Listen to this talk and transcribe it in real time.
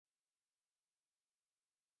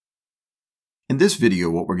In this video,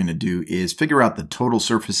 what we're going to do is figure out the total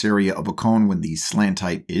surface area of a cone when the slant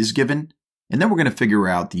height is given, and then we're going to figure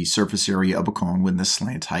out the surface area of a cone when the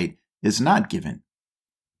slant height is not given.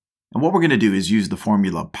 And what we're going to do is use the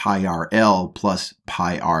formula pi RL plus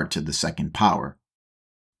pi r to the second power.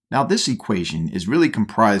 Now this equation is really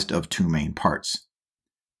comprised of two main parts.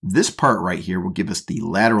 This part right here will give us the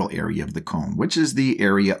lateral area of the cone, which is the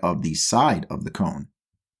area of the side of the cone.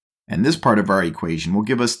 And this part of our equation will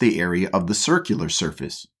give us the area of the circular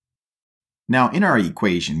surface. Now in our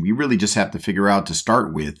equation, we really just have to figure out to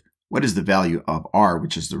start with what is the value of r,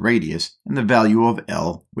 which is the radius, and the value of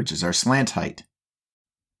L, which is our slant height.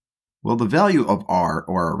 Well, the value of r,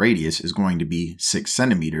 or our radius, is going to be 6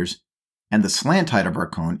 centimeters, and the slant height of our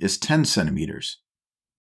cone is 10 centimeters.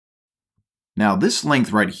 Now this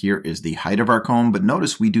length right here is the height of our cone, but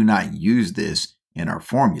notice we do not use this in our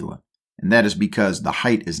formula. And that is because the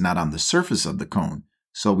height is not on the surface of the cone.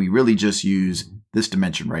 So we really just use this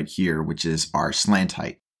dimension right here, which is our slant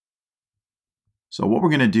height. So what we're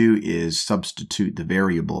going to do is substitute the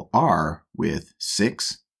variable r with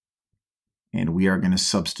 6. And we are going to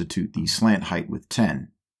substitute the slant height with 10.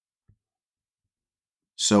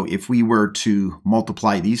 So if we were to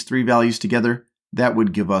multiply these three values together, that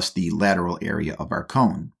would give us the lateral area of our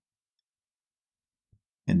cone.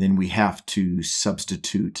 And then we have to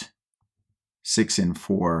substitute 6 in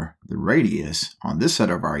for the radius on this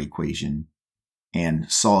side of our equation, and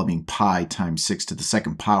solving pi times 6 to the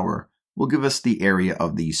second power will give us the area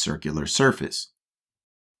of the circular surface.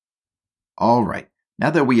 All right,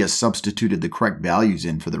 now that we have substituted the correct values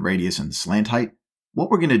in for the radius and the slant height,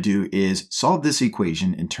 what we're going to do is solve this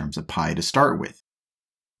equation in terms of pi to start with.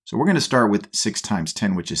 So we're going to start with 6 times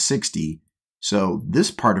 10, which is 60. So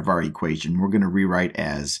this part of our equation we're going to rewrite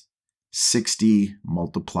as 60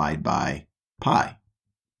 multiplied by pi.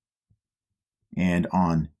 And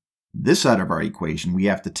on this side of our equation, we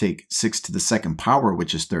have to take 6 to the second power,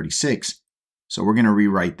 which is 36. So we're going to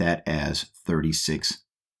rewrite that as 36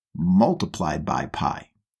 multiplied by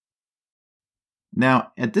pi.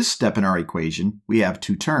 Now, at this step in our equation, we have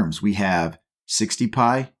two terms. We have 60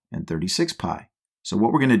 pi and 36 pi. So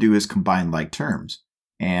what we're going to do is combine like terms.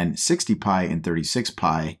 And 60 pi and 36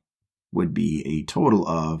 pi would be a total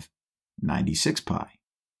of 96 pi.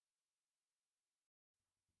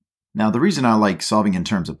 Now, the reason I like solving in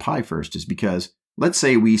terms of pi first is because let's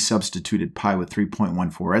say we substituted pi with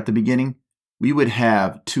 3.14 at the beginning. We would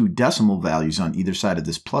have two decimal values on either side of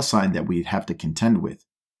this plus sign that we'd have to contend with.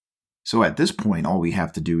 So at this point, all we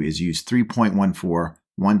have to do is use 3.14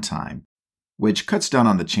 one time, which cuts down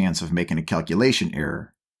on the chance of making a calculation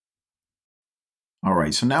error. All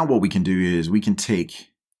right, so now what we can do is we can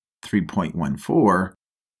take 3.14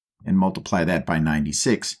 and multiply that by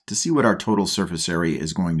 96 to see what our total surface area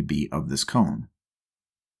is going to be of this cone.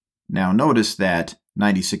 Now notice that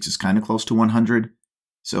 96 is kind of close to 100.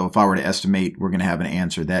 So if I were to estimate, we're going to have an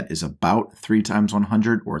answer that is about 3 times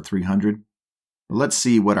 100 or 300. But let's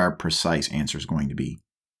see what our precise answer is going to be.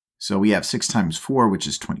 So we have 6 times 4, which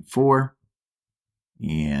is 24.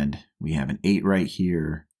 And we have an 8 right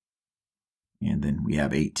here. And then we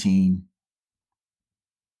have 18.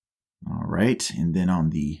 All right, and then on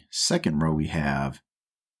the second row we have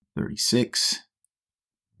 36,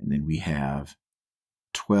 and then we have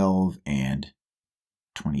 12 and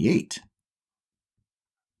 28.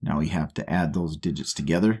 Now we have to add those digits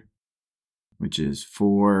together, which is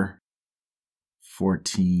 4,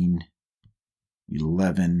 14,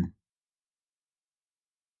 11,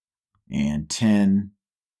 and 10,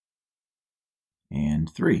 and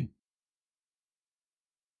 3.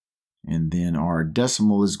 And then our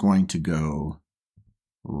decimal is going to go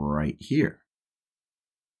right here.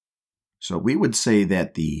 So we would say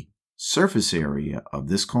that the surface area of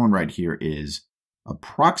this cone right here is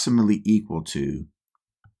approximately equal to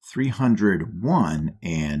 301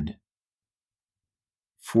 and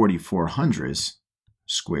 44/100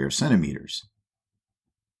 square centimeters.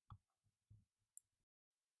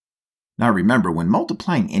 Now remember, when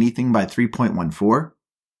multiplying anything by 3.14,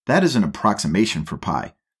 that is an approximation for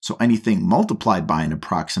pi. So anything multiplied by an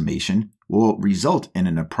approximation will result in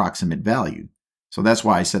an approximate value. So that's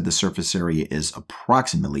why I said the surface area is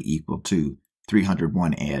approximately equal to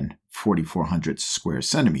 301 and 44/100 square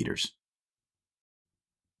centimeters.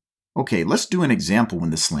 Okay, let's do an example when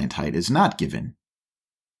the slant height is not given.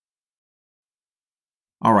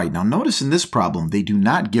 All right, now notice in this problem, they do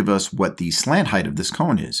not give us what the slant height of this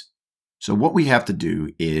cone is. So what we have to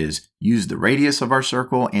do is use the radius of our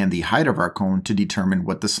circle and the height of our cone to determine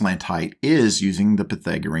what the slant height is using the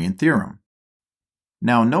Pythagorean theorem.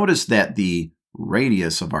 Now notice that the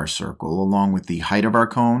radius of our circle along with the height of our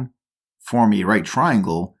cone form a right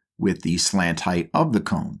triangle with the slant height of the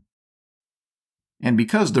cone. And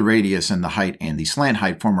because the radius and the height and the slant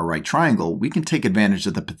height form a right triangle, we can take advantage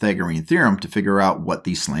of the Pythagorean theorem to figure out what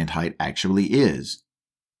the slant height actually is.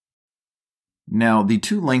 Now, the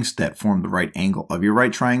two lengths that form the right angle of your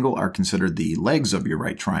right triangle are considered the legs of your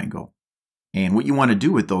right triangle. And what you want to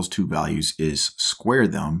do with those two values is square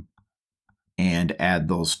them and add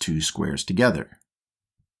those two squares together.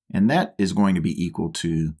 And that is going to be equal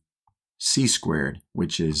to c squared,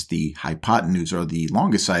 which is the hypotenuse or the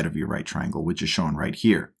longest side of your right triangle, which is shown right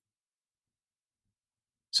here.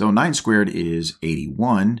 So 9 squared is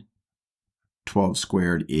 81, 12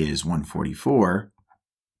 squared is 144,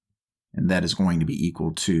 and that is going to be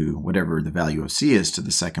equal to whatever the value of c is to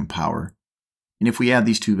the second power. And if we add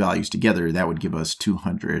these two values together, that would give us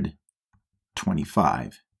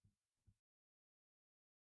 225.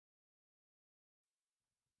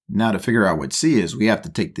 Now to figure out what c is, we have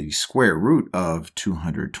to take the square root of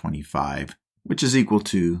 225, which is equal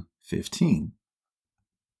to 15.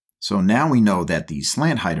 So now we know that the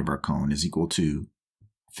slant height of our cone is equal to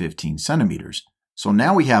 15 centimeters. So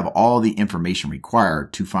now we have all the information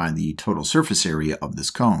required to find the total surface area of this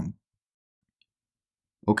cone.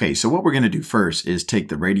 Okay, so what we're going to do first is take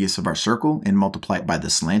the radius of our circle and multiply it by the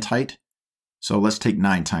slant height. So let's take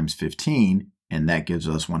 9 times 15, and that gives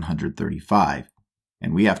us 135.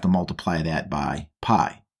 And we have to multiply that by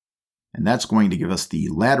pi. And that's going to give us the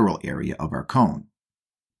lateral area of our cone.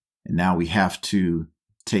 And now we have to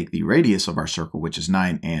take the radius of our circle, which is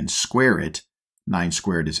 9, and square it. 9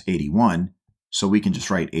 squared is 81, so we can just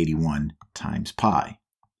write 81 times pi.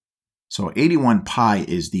 So 81 pi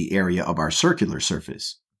is the area of our circular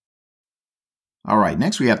surface. All right,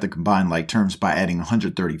 next we have to combine like terms by adding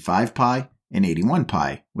 135 pi and 81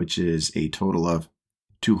 pi, which is a total of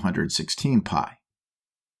 216 pi.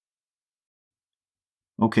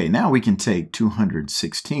 Okay, now we can take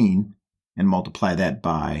 216 and multiply that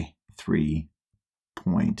by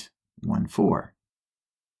 3.14.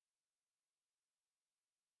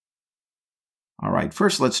 All right,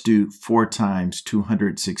 first let's do 4 times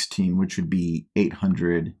 216, which would be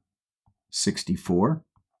 864.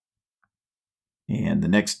 And the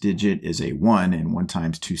next digit is a 1, and 1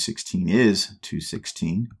 times 216 is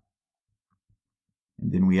 216.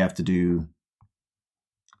 And then we have to do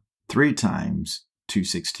 3 times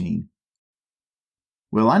 216.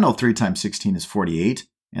 Well, I know 3 times 16 is 48,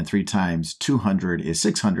 and 3 times 200 is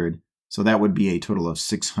 600, so that would be a total of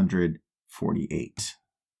 648.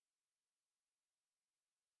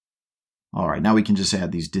 All right, now we can just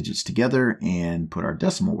add these digits together and put our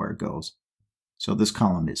decimal where it goes. So this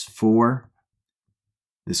column is 4,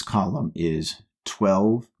 this column is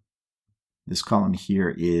 12, this column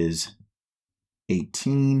here is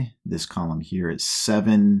 18, this column here is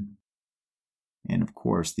 7, and of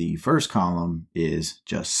course, the first column is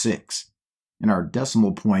just 6. And our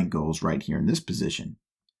decimal point goes right here in this position.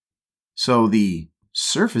 So the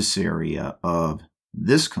surface area of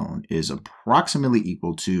this cone is approximately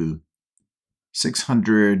equal to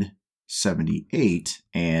 678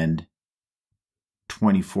 and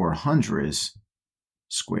 2400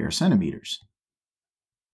 square centimeters.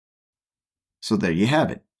 So there you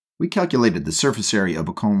have it. We calculated the surface area of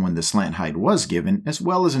a cone when the slant height was given, as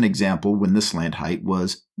well as an example when the slant height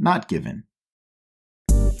was not given.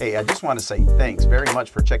 Hey, I just want to say thanks very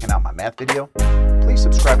much for checking out my math video. Please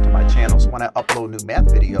subscribe to my channel so when I upload new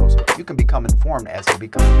math videos, you can become informed as they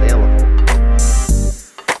become available.